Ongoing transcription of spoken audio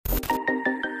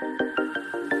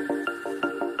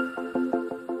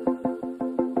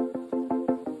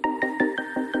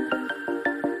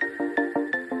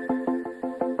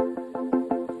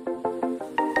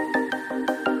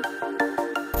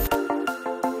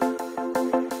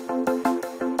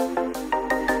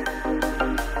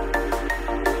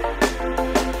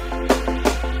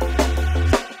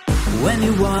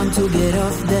When you want to get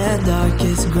off the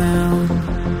darkest ground,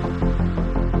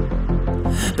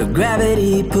 but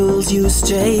gravity pulls you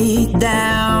straight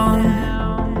down.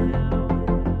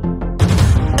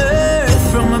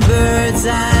 Earth from a bird's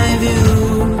eye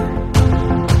view.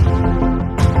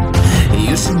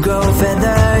 You should grow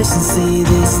feathers and see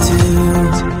this too.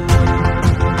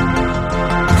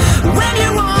 When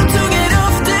you want to get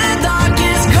off the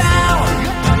darkest ground,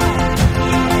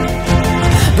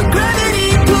 but gravity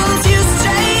pulls you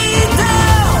straight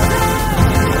down.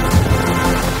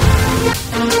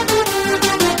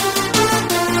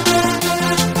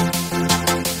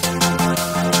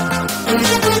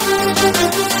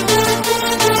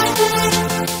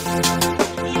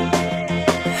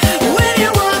 When you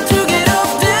want to get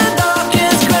off the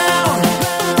darkest ground,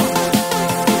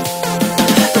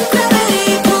 but gravity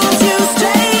pulls you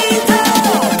straight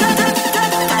down.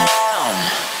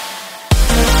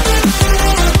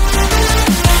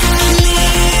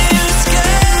 Clear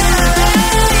sky.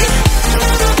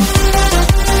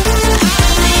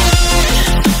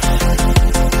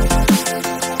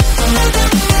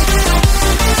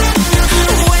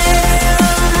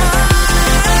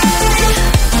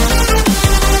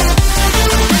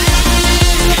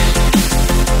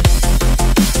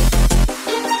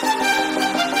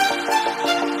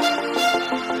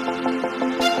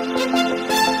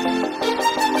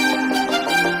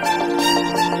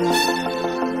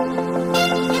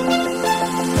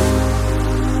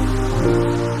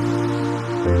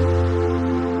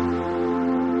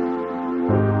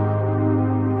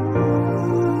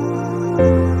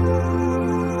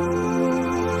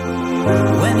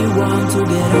 When you want to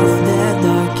get off the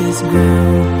darkest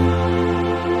ground,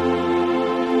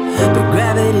 but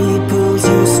gravity pulls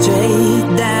you straight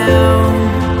down.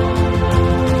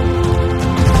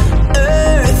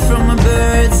 Earth from a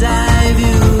bird's eye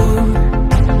view.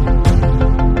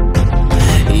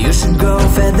 You should grow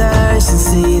feathers and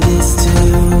see this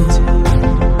too.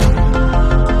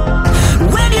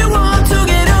 When you want to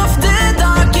get off the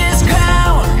darkest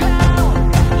ground,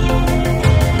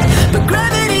 but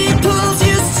gravity pulls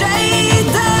you straight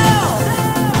down.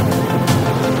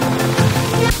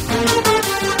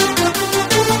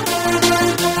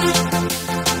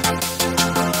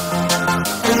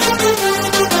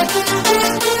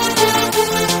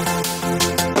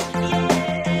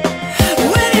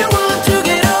 When you want to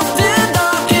get off the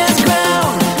darkest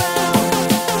ground,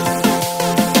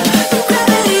 but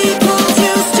gravity pulls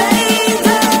you straight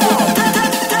down.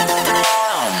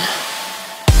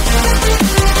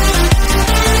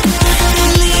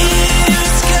 Clear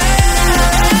sky.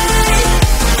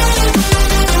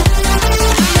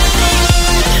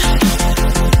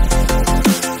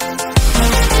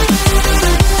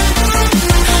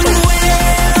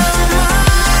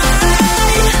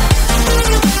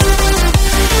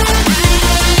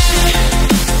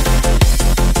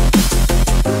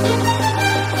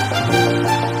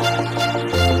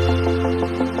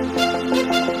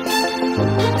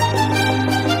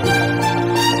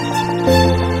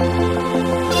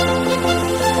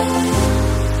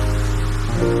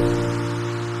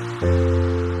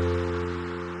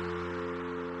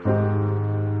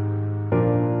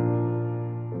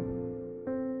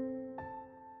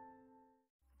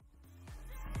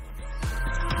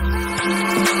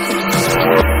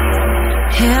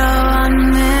 Here one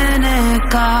minute,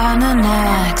 gone the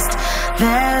next.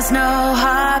 There's no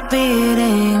heart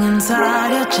beating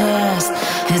inside your chest.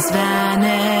 It's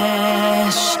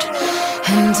vanished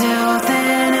into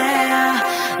thin air,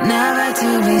 never to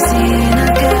be seen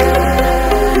again.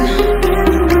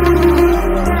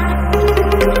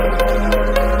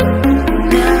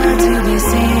 Never to be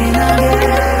seen again.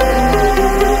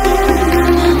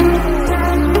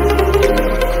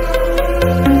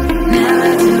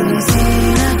 Never to be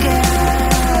seen again.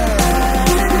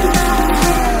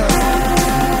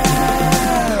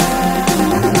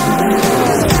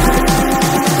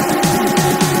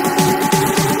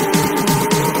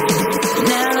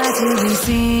 Never to be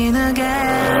seen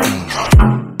again.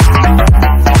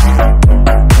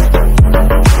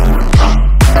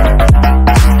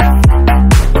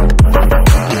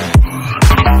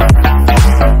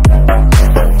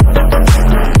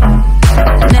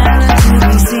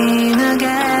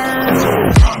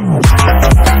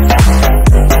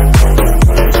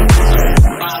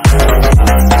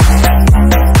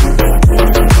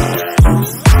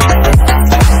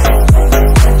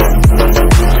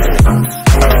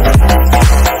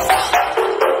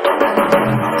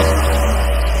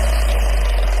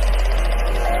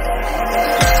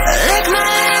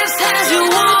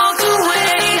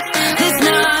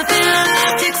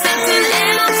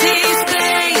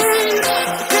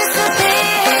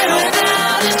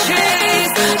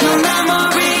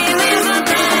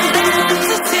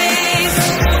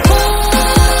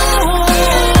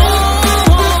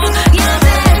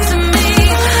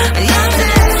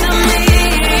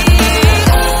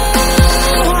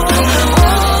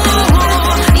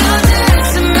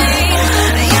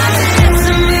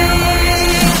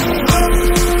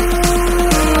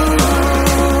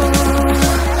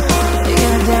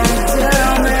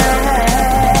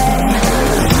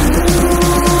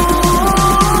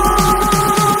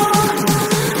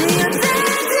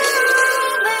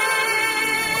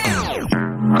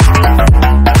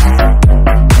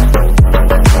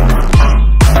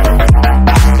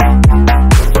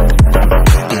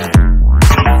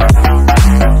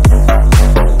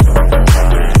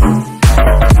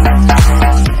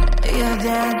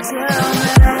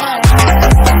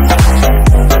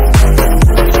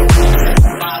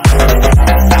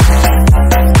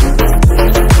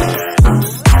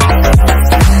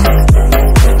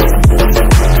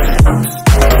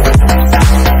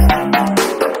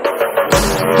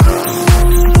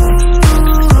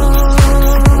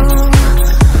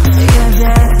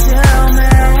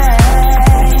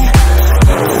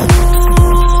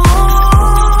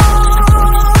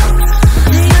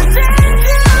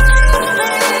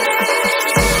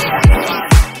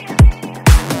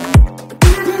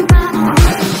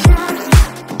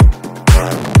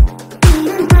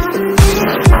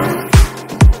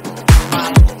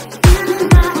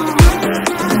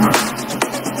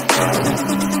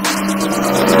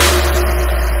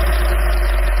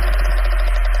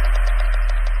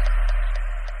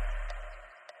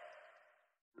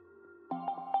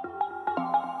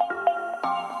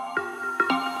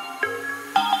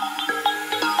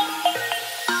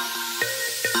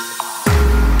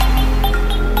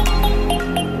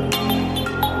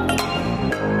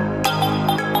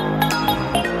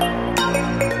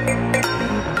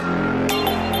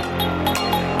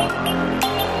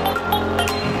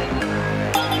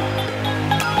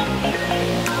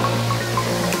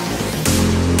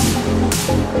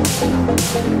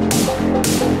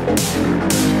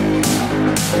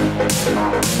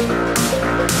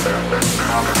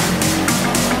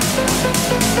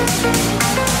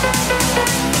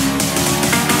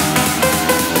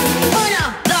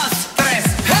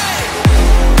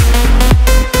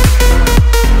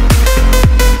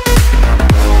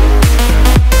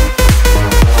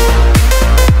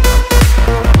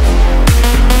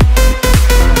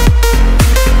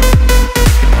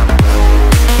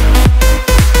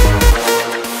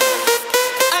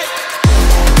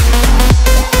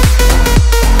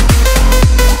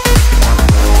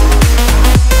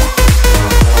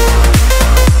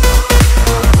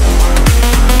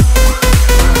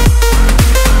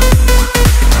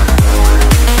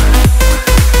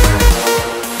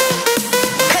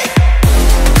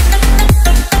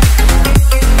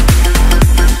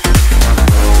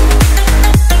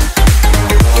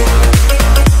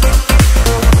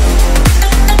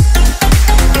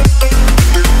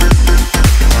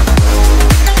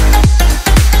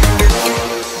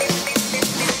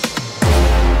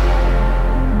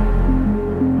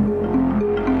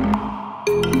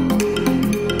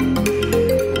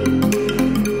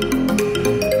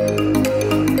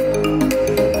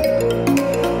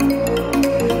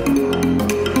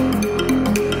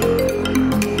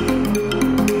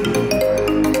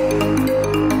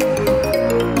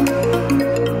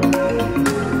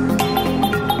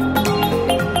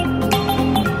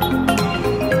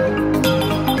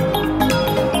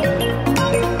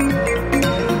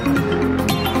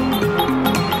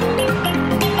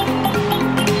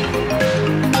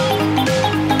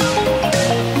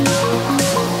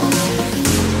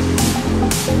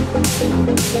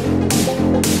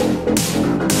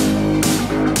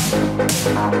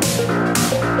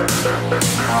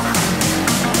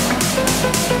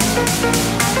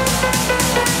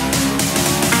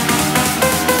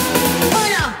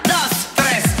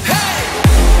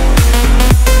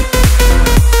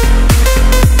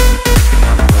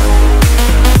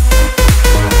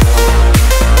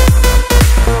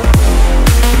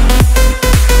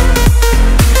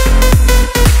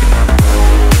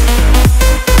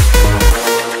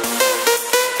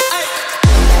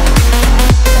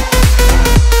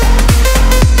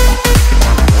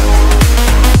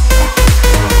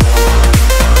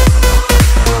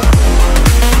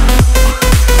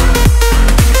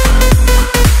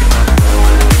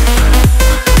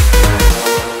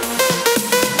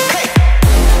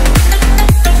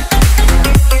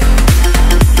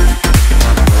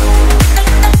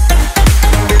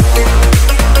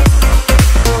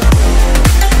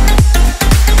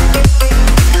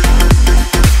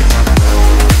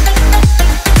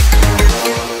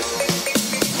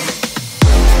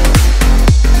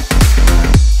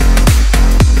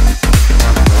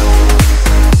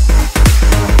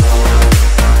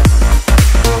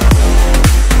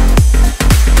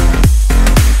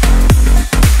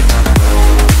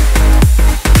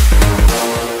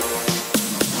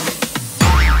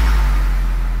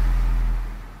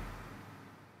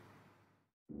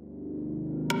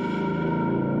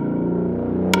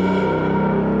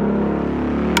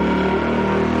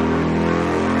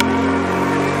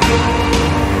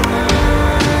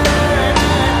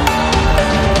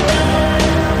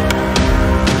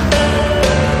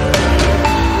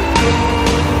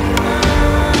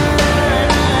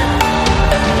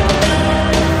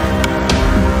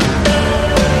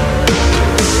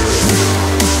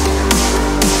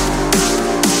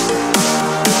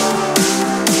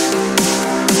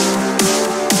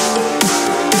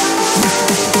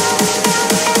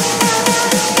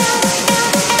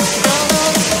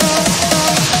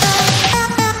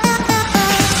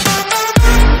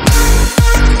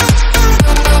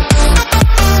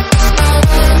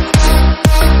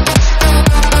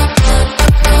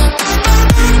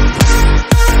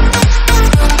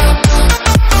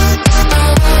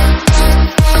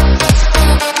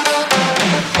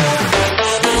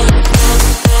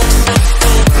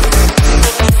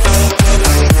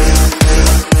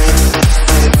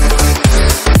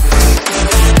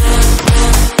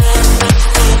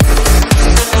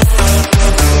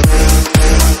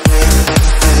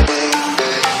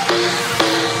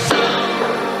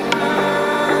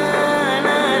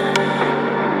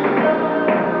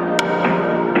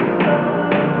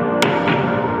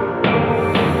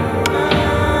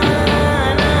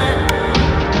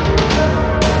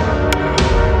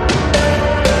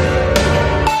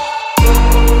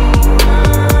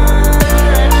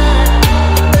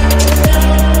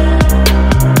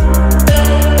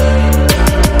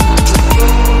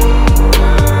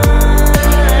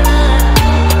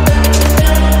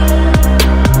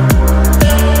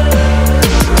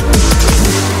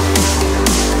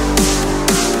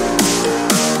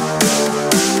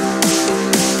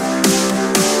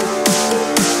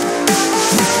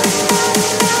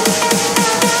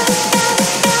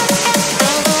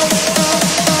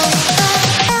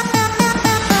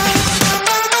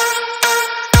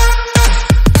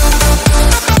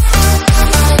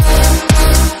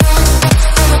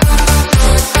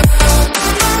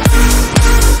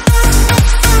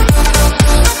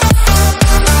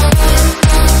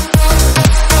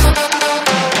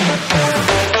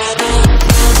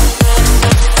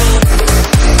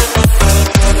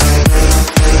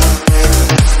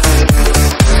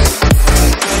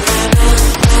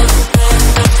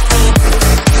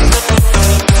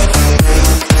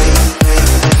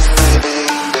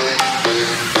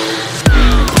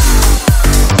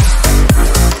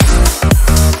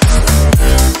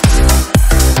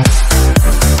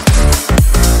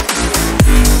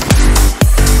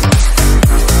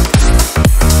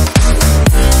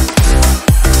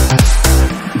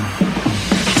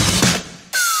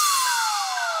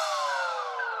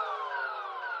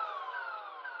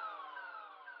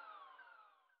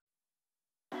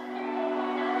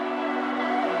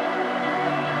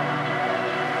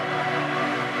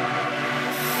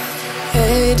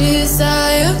 My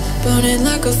desire, burning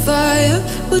like a fire.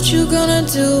 What you gonna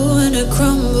do when it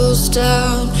crumbles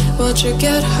down? Watch it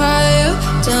get higher,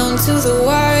 down to the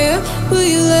wire. Will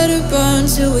you let it burn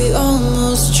till we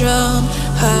almost drown?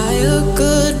 Higher,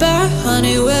 goodbye,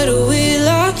 honey, where do we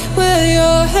lie? Where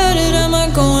you're headed, am I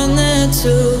going there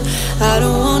too? I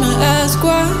don't wanna ask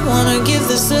why, wanna give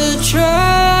this a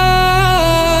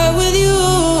try with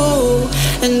you.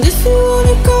 And if you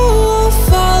wanna go, I'll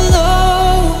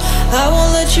follow. I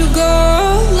won't let you go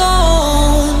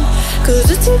alone, 'cause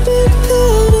it's a big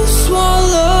pill to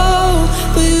swallow,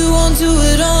 but you won't do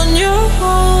it on your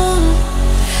own.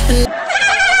 And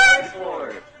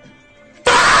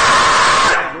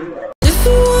if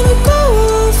you wanna go,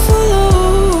 I'll follow.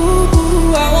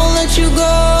 I won't let you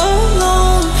go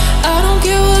alone. I don't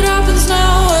care what happens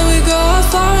now, where we go, how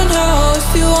far and how. If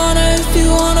you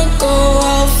wanna go,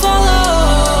 I'll follow.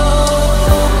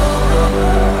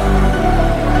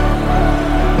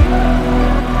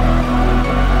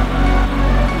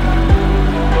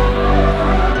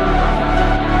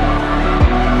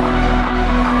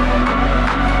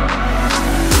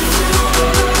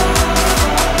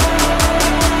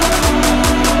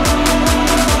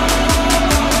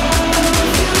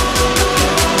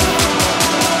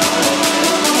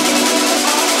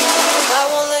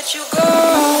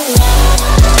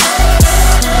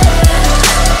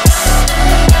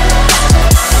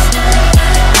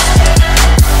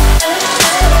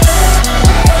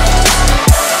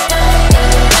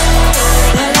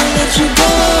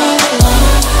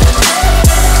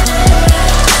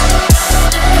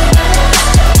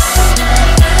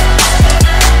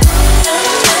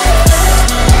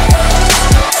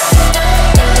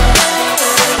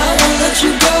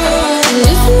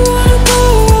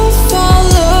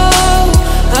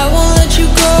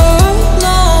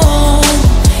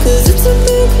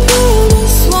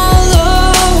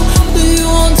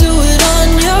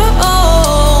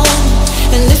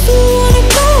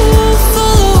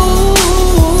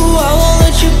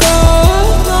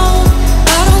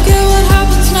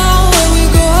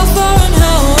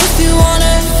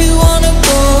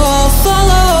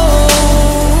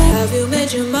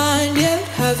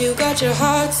 Your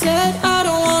heart set, I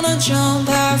don't wanna jump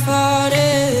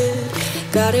half-hearted.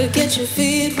 Gotta get your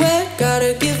feet wet,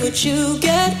 gotta give what you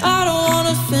get. I don't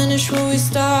wanna finish where we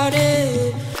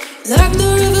started. Like the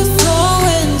river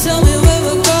flowing, tell me where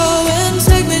we're going.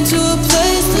 Take me to a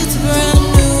place that's brand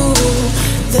new.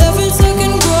 Every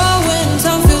second growing,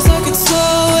 time feels like it's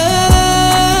slowing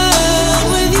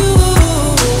with you.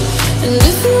 And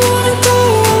if you wanna go,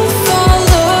 I'll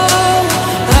follow.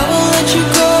 I won't let you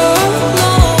go.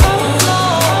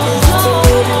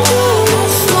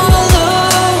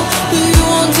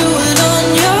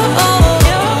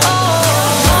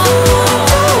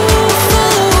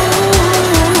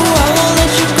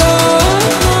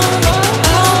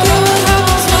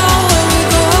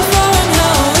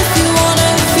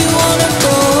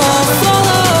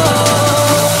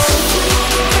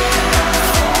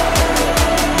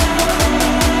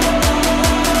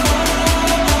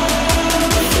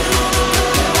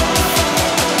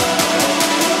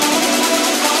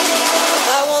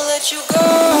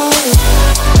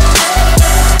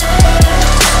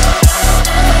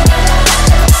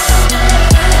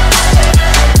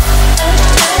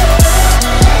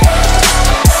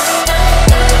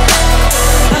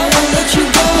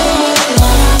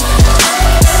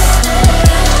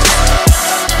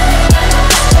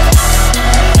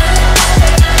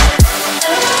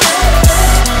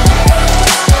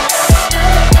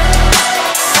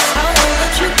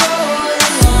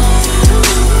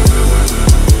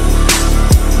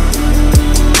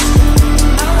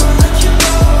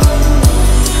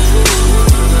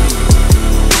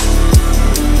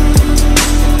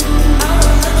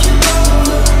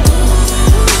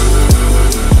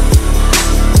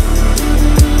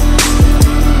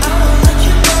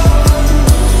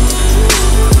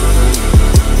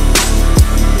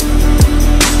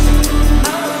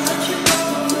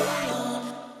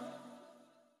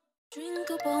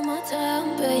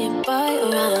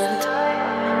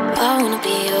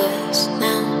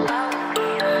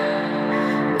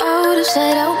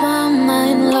 Set out my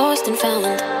mind, lost and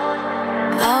found.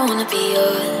 I wanna be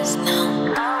yours now.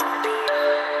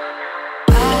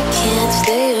 I can't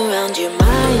stay around your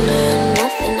mind and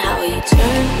nothing how you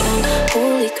turn down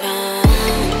holy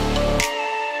ground.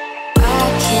 I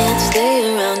can't stay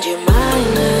around your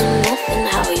mind and nothing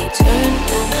how you turn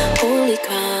down holy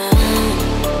ground.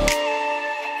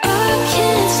 I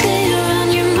can't stay around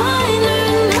your mind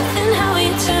and nothing how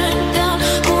you turn down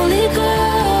holy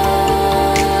ground.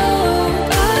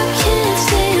 I can't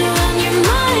stay around your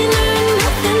mind and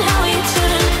nothing how you turn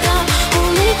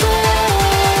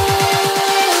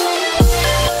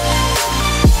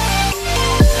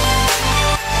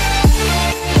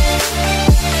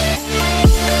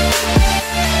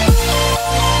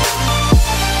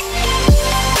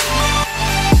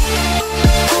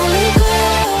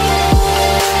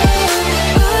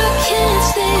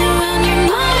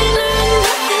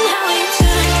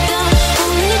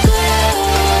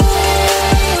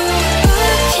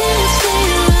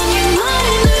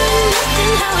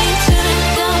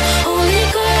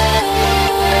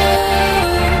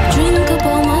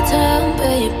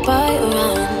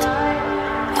around.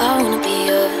 I wanna be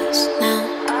yours now.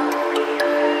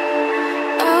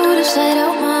 Out of sight,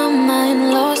 out my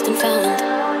mind, lost and found.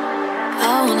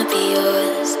 I wanna be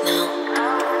yours now.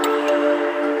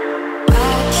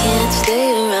 I can't stay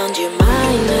around your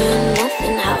mind.